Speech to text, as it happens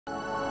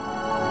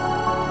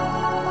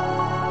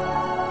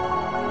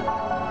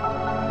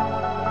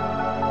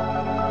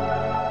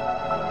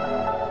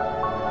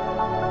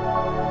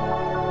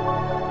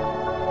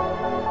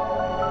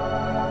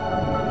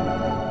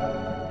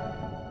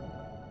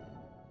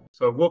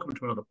So welcome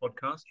to another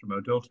podcast from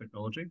Odell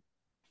Technology.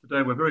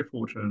 Today we're very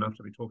fortunate enough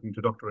to be talking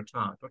to Dr.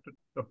 Attard,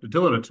 Dr.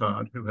 Dylan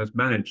Attard, who has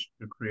managed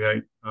to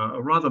create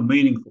a rather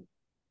meaningful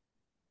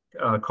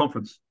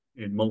conference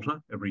in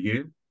Malta every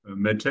year,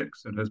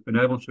 medtechs, and has been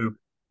able to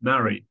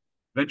marry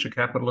venture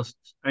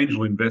capitalists,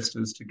 angel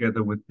investors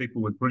together with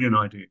people with brilliant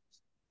ideas.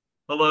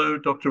 Hello,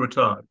 Dr.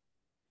 Attard.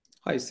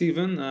 Hi,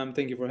 Stephen.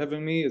 Thank you for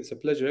having me. It's a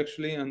pleasure,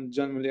 actually, and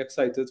genuinely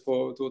excited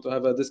to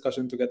have a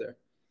discussion together.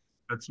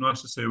 It's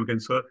nice to see you again,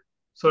 sir.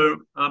 So,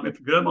 if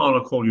you don't mind,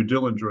 I'll call you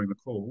Dylan during the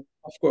call.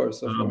 Of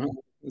course.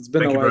 It's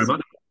been Thank a you while very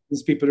much.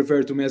 since people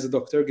refer to me as a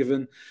doctor,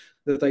 given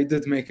that I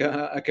did make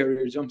a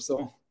career jump.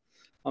 So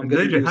I'm Indeed,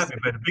 getting you used have. to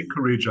You've made a big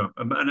career jump,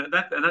 and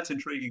that's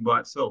intriguing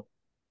by itself.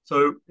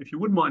 So, if you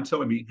wouldn't mind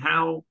telling me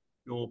how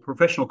your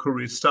professional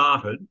career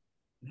started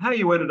and how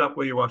you ended up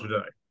where you are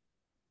today.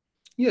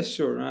 Yes,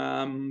 sure.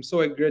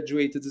 So I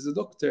graduated as a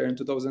doctor in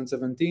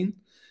 2017.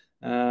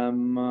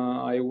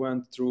 I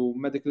went through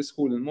medical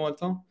school in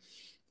Malta.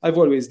 I've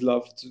always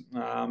loved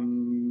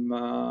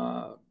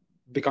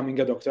becoming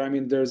a doctor. I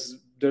mean, there's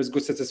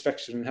good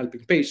satisfaction in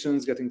helping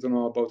patients, getting to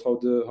know about how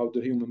the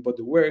human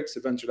body works.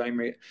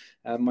 Eventually,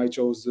 I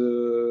chose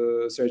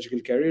surgical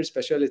career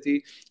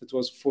specialty. It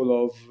was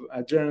full of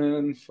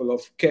adrenaline, full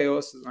of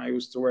chaos. I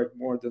used to work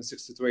more than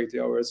 60 to 80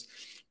 hours,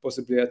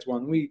 possibly at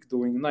 1 week,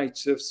 doing night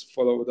shifts,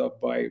 followed up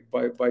by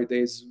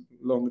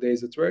long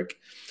days at work.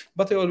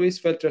 But I always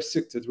felt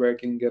restricted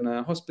working in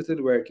a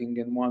hospital, working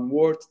in one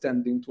ward,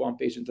 tending to one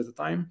patient at a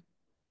time.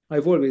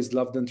 I've always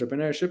loved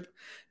entrepreneurship.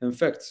 In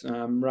fact,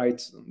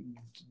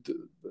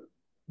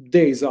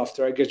 days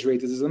after I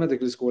graduated as a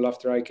medical school,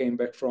 after I came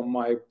back from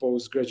my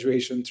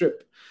post-graduation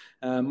trip,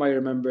 I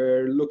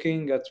remember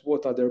looking at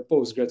what other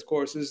postgrad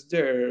courses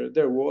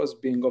there was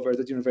being offered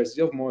at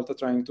University of Malta,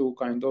 trying to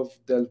kind of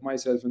delve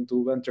myself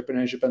into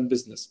entrepreneurship and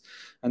business.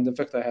 And in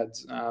fact, I had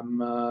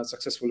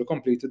successfully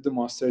completed the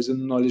master's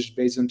in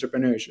knowledge-based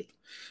entrepreneurship,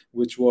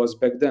 which was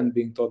back then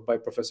being taught by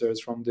professors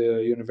from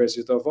the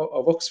University of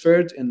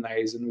Oxford in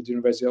liaison with the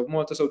University of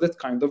Malta. So that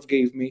kind of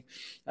gave me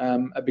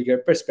a bigger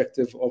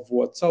perspective of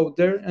what's out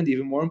there, and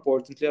even more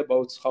importantly,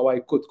 about how I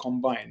could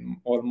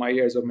combine all my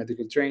years of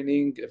medical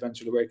training,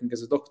 eventually working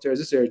as a doctor, as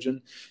a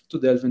surgeon, to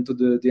delve into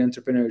the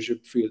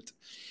entrepreneurship field.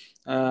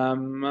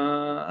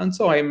 And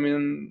so,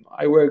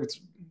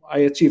 I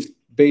achieved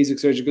basic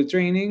surgical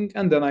training,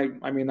 and then I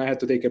had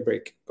to take a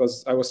break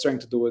because I was trying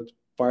to do it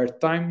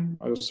part-time.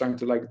 I was trying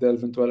to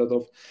delve into a lot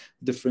of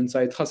different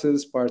side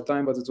hustles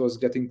part-time, but it was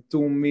getting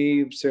to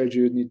me.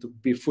 Surgery, you need to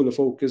be fully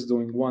focused,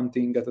 doing one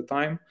thing at a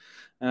time.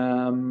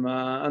 And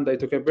I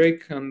took a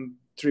break, and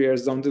 3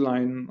 years down the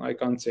line, I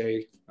can't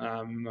say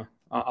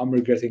I'm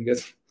regretting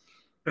it.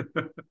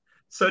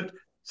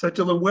 So,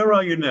 Dylan, where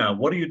are you now?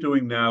 What are you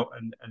doing now?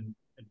 And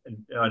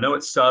I know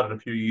it started a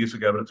few years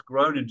ago, but it's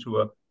grown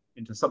into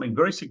something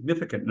very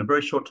significant in a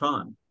very short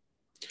time.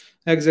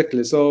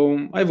 Exactly.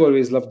 So I've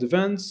always loved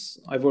events.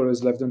 I've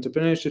always loved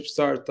entrepreneurship,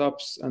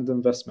 startups, and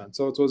investment.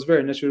 So it was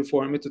very natural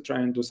for me to try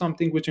and do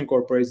something which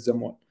incorporates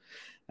them all.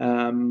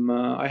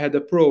 I had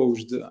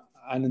approached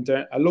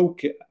a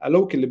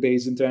locally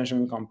based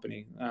international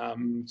company.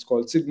 It's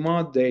called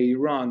Sigma. They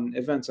run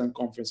events and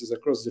conferences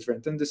across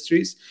different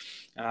industries,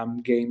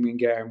 gaming,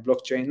 AI,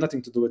 blockchain,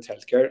 nothing to do with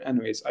healthcare.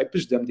 Anyways, I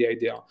pitched them the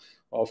idea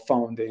of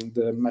founding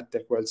the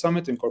MedTech World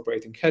Summit,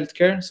 incorporating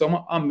healthcare.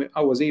 So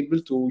I was able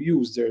to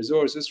use the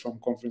resources from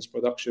conference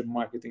production,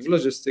 marketing,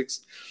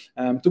 logistics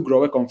to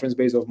grow a conference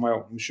base of my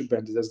own. We should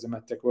brand it as the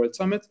MedTech World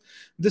Summit.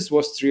 This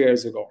was 3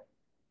 years ago.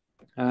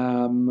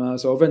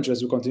 So eventually,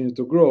 as we continue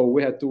to grow,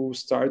 we had to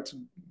start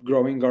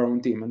growing our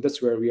own team, and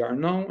that's where we are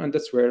now, and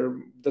that's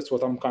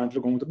what I'm currently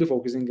going to be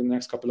focusing in the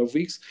next couple of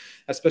weeks,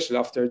 especially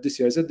after this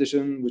year's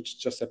edition, which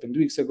just happened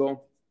weeks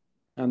ago.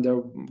 And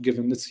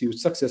given its huge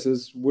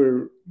successes,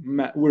 we're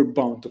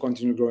bound to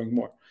continue growing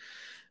more.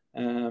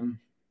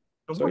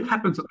 So what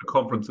happens at the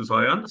conferences?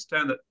 I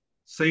understand that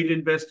seed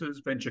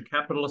investors, venture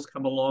capitalists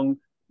come along,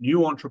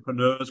 new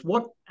entrepreneurs.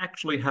 What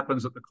actually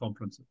happens at the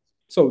conferences?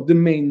 So the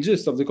main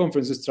gist of the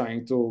conference is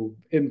trying to,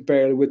 in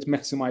pair with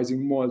maximizing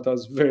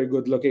Malta's very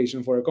good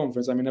location for a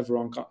conference. I mean,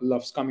 everyone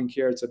loves coming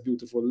here. It's a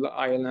beautiful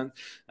island.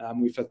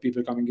 We've had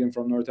people coming in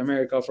from North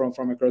America,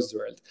 from across the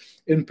world.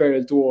 In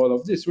parallel to all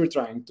of this, we're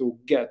trying to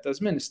get as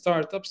many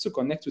startups to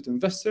connect with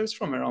investors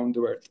from around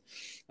the world.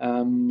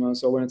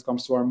 So when it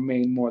comes to our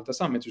main Malta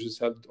Summit, which is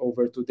held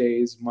over 2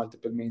 days,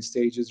 multiple main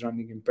stages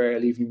running in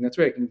parallel, evening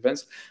networking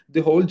events,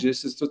 the whole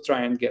gist is to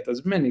try and get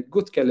as many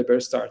good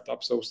caliber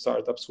startups, so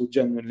startups who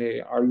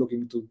genuinely are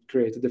looking to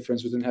create a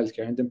difference within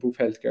healthcare and improve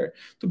healthcare,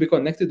 to be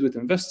connected with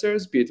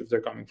investors, be it if they're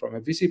coming from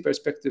a VC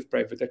perspective,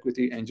 private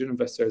equity, angel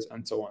investors,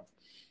 and so on.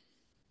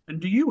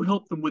 And do you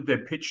help them with their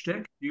pitch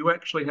deck? Do you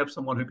actually have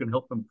someone who can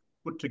help them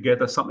put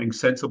together something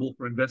sensible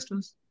for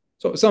investors?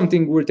 So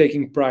something we're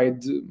taking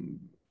pride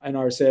in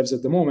ourselves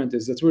at the moment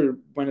is that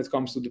when it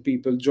comes to the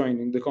people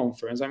joining the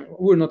conference, I mean,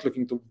 we're not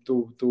looking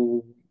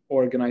to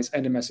organize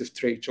any massive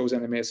trade shows,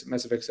 any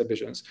massive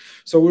exhibitions.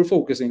 So we're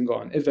focusing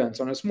on events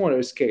on a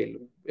smaller scale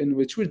in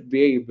which we'd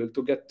be able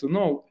to get to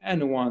know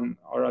anyone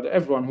or rather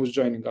everyone who's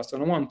joining us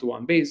on a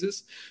one-to-one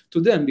basis, to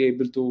then be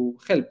able to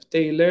help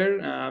tailor,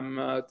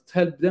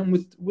 help them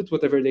with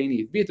whatever they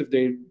need, be it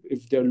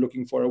if they're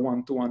looking for a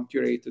one-to-one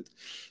curated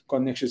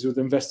connections with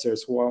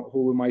investors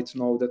who we might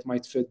know that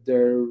might fit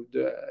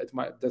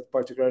that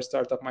particular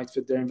startup might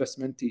fit their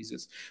investment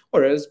thesis,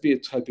 or else be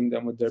it helping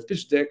them with their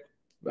pitch deck,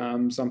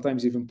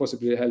 sometimes even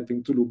possibly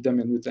helping to loop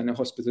them in with any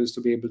hospitals to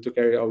be able to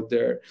carry out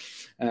their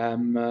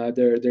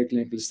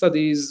clinical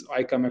studies.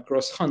 I come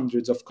across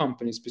hundreds of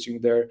companies pitching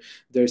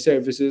their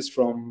services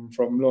from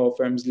law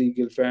firms,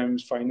 legal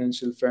firms,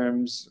 financial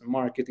firms,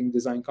 marketing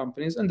design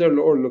companies, and they're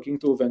all looking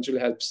to eventually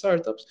help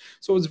startups.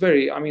 So it's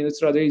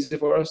it's rather easy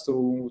for us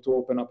to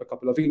open up a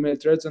couple of email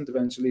threads and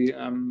eventually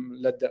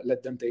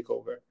let them take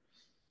over.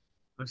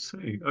 I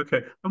see.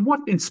 Okay. And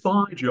what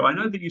inspired you? I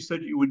know that you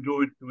said you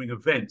enjoyed doing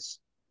events,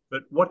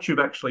 but what you've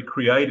actually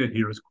created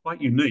here is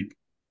quite unique,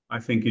 I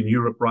think, in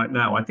Europe right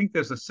now. I think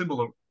there's a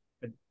similar,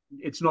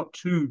 it's not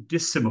too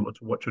dissimilar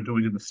to what you're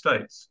doing in the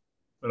States,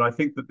 but I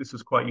think that this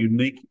is quite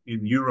unique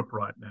in Europe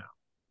right now.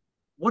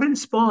 What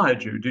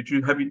inspired you? Did you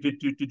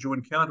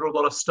encounter a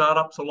lot of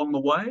startups along the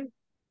way?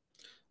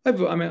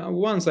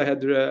 Once I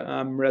had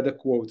read a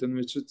quote in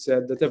which it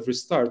said that every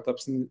startup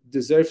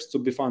deserves to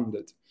be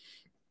funded.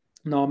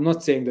 Now, I'm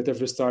not saying that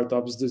every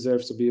startup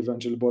deserves to be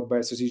eventually bought by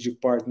a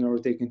strategic partner or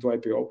taken to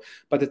IPO,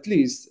 but at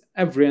least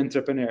every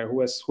entrepreneur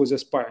who's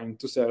aspiring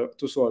to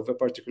solve a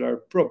particular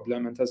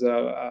problem and has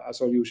a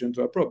solution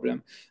to a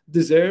problem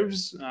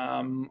deserves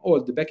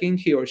all the backing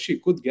he or she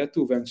could get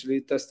to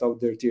eventually test out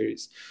their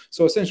theories.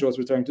 So essentially what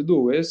we're trying to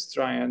do is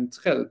try and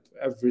help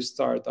every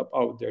startup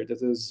out there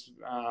that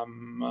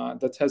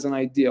has an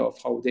idea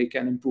of how they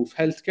can improve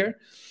healthcare,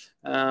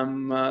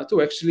 to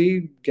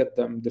actually get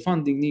them the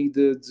funding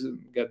needed,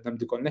 get them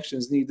the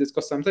connections needed,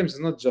 because sometimes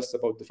it's not just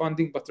about the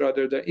funding, but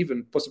rather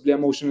even possibly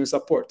emotional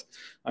support.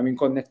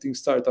 Connecting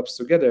startups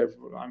together.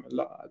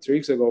 3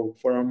 weeks ago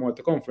for our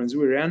Malta conference,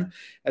 we ran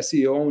a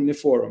CEO-only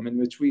forum in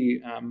which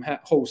we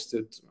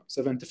hosted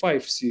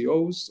 75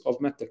 CEOs of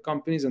medtech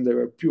companies, and they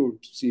were pure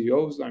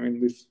CEOs.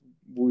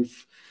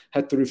 We've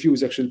had to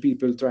refuse actually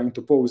people trying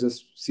to pose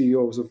as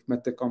CEOs of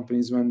medtech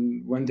companies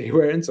when they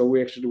weren't. So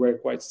we actually were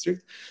quite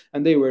strict,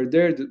 and they were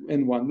there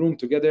in one room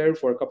together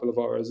for a couple of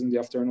hours in the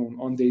afternoon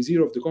on day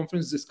 0 of the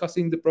conference,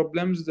 discussing the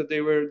problems that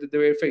they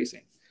were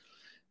facing.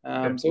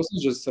 So it's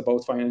not just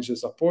about financial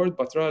support,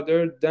 but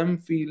rather them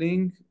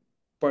feeling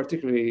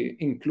particularly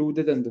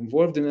included and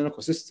involved in an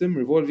ecosystem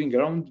revolving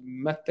around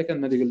medtech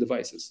and medical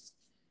devices.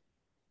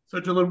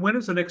 So, Dylan, when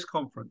is the next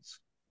conference?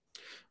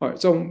 All right,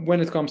 so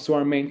when it comes to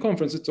our main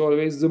conference, it's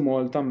always the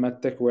Malta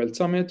MedTech World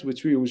Summit,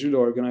 which we usually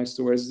organize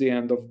towards the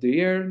end of the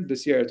year.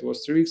 This year it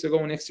was 3 weeks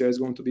ago. Next year is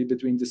going to be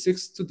between the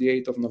 6th to the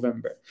 8th of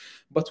November.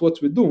 But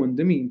what we do in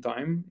the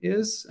meantime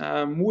is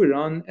we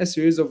run a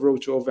series of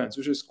roadshow events,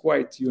 which is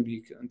quite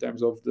unique in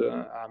terms of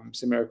the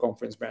similar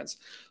conference brands,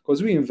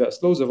 because we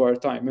invest loads of our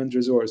time and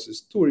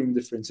resources touring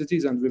different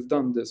cities, and we've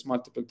done this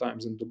multiple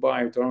times in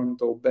Dubai,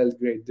 Toronto,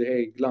 Belgrade, The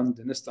Hague,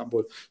 London,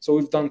 Istanbul. So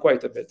we've done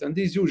quite a bit, and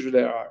these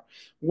usually are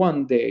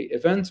one-day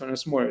events on a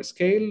smaller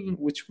scale,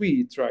 which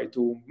we try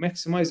to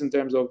maximize in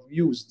terms of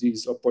use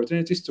these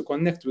opportunities to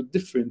connect with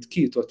different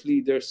key thought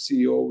leaders,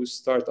 CEOs,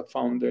 startup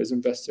founders,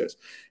 investors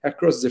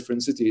across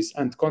different cities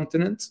and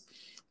continents,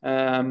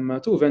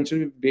 to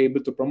eventually be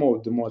able to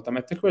promote the Malta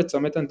MedTech World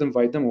Summit and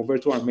invite them over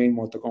to our main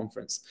Malta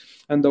conference.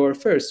 And our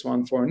first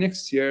one for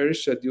next year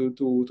is scheduled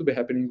to be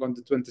happening on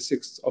the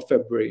 26th of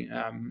February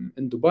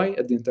in Dubai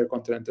at the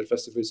Intercontinental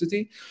Festival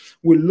City.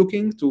 We're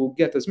looking to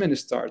get as many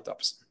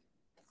startups,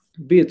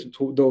 be it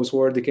those who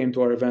already came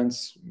to our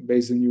events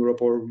based in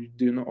Europe or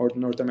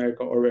North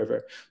America or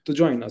wherever, to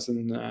join us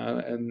in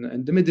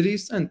the Middle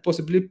East and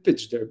possibly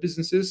pitch their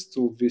businesses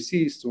to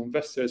VCs, to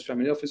investors,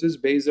 family offices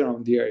based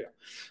around the area.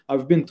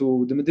 I've been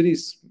to the Middle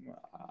East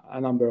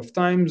a number of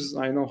times.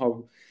 I know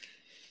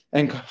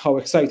how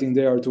exciting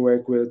they are to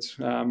work with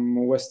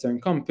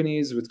Western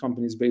companies, with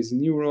companies based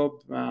in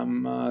Europe.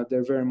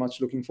 They're very much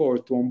looking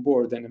forward to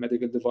onboard any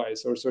medical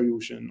device or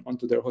solution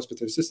onto their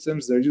hospital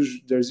systems.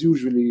 There's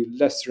usually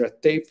less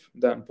red tape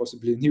than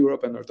possibly in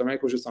Europe and North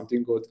America, which is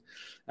something good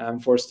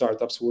for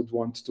startups who would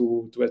want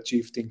to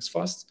achieve things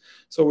fast.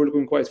 So we're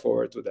looking quite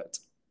forward to that.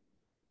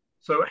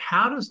 So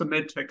how does the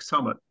MedTech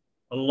Summit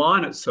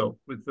align itself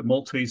with the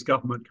Maltese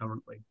government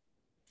currently?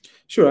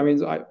 Sure.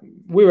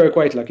 We were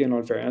quite lucky in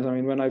all fairness.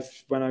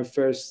 When I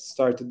first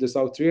started this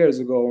out 3 years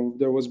ago,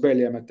 there was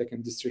barely a medtech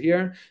industry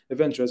here.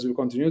 Eventually, as we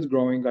continued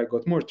growing, I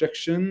got more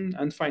traction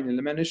and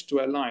finally managed to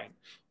align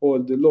all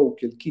the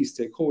local key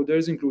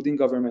stakeholders, including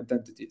government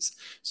entities.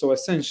 So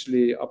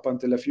essentially, up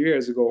until a few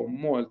years ago,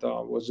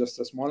 Malta was just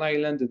a small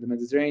island in the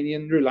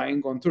Mediterranean,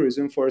 relying on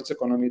tourism for its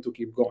economy to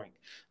keep going.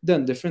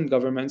 Then different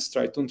governments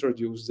tried to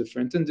introduce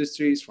different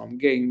industries, from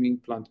gaming,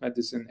 plant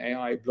medicine,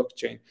 AI,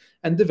 blockchain,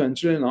 and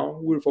eventually now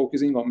we're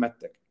focusing on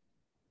medtech.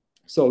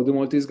 So the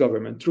Maltese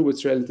government, through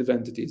its relative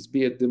entities,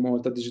 be it the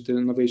Malta Digital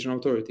Innovation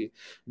Authority,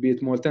 be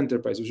it Malta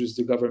Enterprise, which is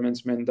the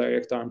government's main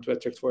direct arm to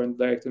attract foreign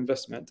direct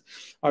investment,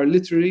 are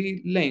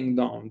literally laying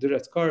down the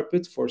red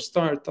carpet for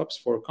startups,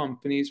 for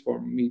companies, for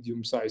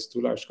medium-sized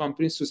to large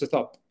companies to set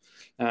up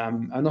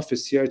an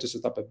office here, to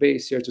set up a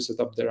base here, to set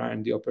up their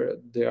R&D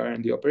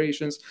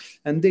operations,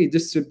 and they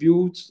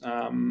distribute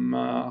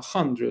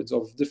hundreds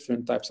of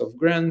different types of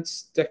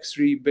grants, tax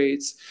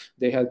rebates.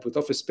 They help with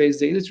office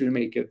space. They literally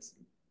make it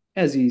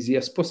as easy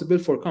as possible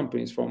for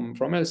companies from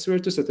elsewhere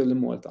to settle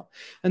in Malta.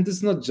 And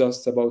it's not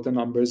just about a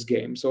numbers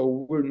game.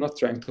 So we're not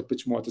trying to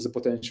pitch Malta as a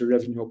potential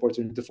revenue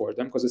opportunity for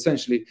them, because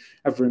essentially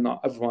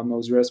everyone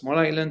knows we're a small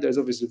island. There's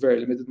obviously very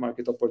limited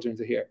market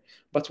opportunity here.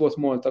 But what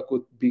Malta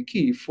could be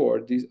key for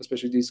these,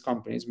 especially these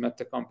companies,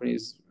 medtech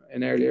companies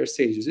in earlier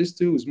stages, is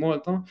to use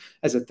Malta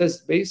as a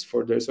test base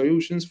for their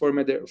solutions for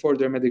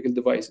their medical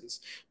devices.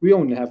 We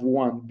only have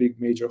one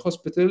big major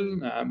hospital,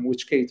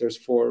 which caters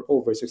for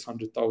over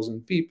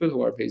 600,000 people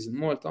who are based in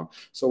Malta.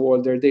 So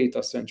all their data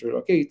is centrally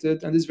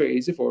located, and it's very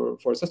easy for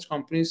such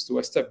companies to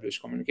establish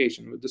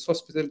communication with this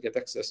hospital, get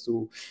access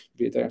to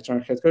be it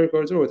electronic health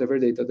records or whatever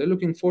data they're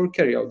looking for,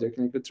 carry out their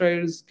clinical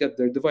trials, get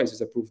their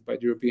devices approved by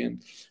the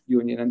European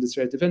Union and its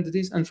relative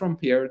entities, and from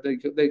here they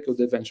could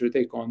eventually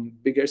take on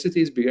bigger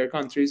cities, bigger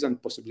countries, and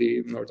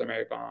possibly North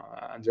America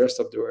and the rest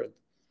of the world.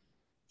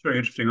 It's very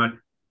interesting. I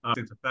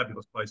think it's a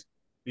fabulous place.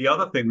 The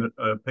other thing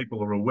that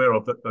people are aware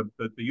of that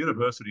the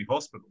university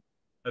hospital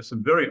has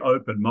some very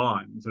open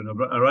minds and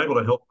are able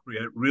to help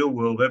create real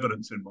world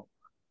evidence in Malta.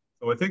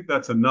 So I think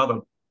that's another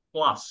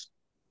plus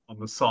on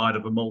the side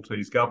of the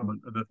Maltese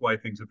government and the way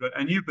things have gone.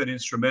 And you've been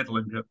instrumental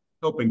in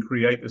helping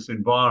create this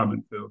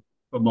environment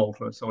for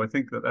Malta. So I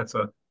think that that's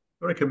a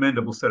very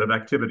commendable set of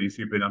activities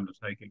you've been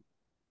undertaking.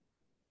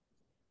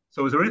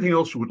 So is there anything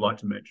else you would like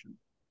to mention?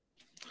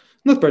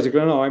 Not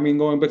particularly, no. I mean,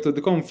 going back to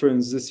the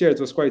conference this year,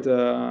 it was quite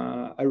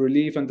a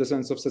relief and a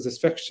sense of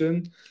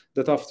satisfaction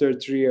that after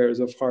 3 years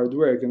of hard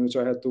work in which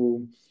I had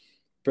to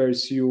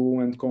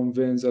pursue and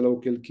convince the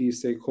local key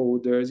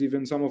stakeholders,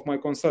 even some of my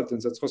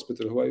consultants at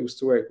hospital who I used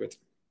to work with,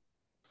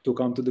 to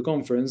come to the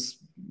conference.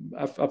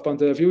 Up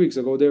until a few weeks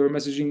ago, they were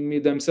messaging me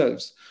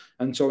themselves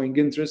and showing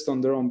interest on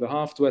their own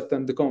behalf to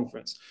attend the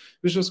conference,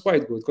 which was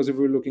quite good, because if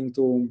we're looking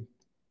to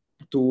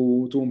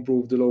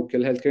improve the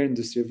local healthcare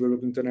industry, if we're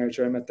looking to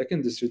nurture a medtech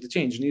industry, the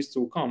change needs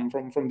to come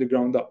from the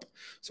ground up.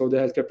 So the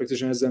healthcare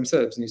practitioners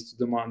themselves needs to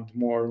demand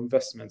more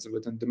investments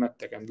within the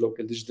medtech and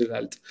local digital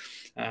health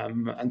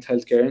and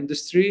healthcare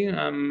industry.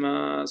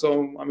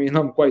 So, I mean,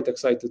 I'm quite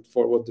excited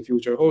for what the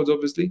future holds,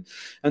 obviously,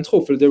 and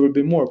hopefully there will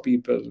be more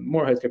people,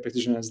 more healthcare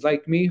practitioners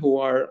like me who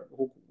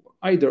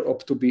either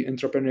opt to be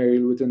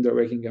entrepreneurial within their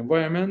working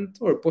environment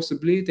or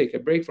possibly take a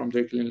break from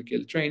their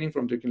clinical training,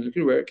 from their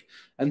clinical work,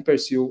 and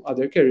pursue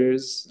other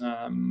careers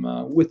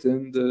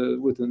within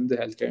the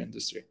healthcare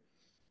industry.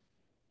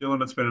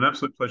 Dylan, it's been an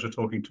absolute pleasure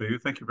talking to you.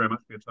 Thank you very much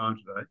for your time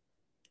today.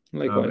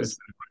 Likewise. It's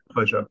been a great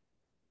pleasure.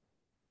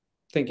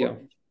 Thank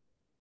you.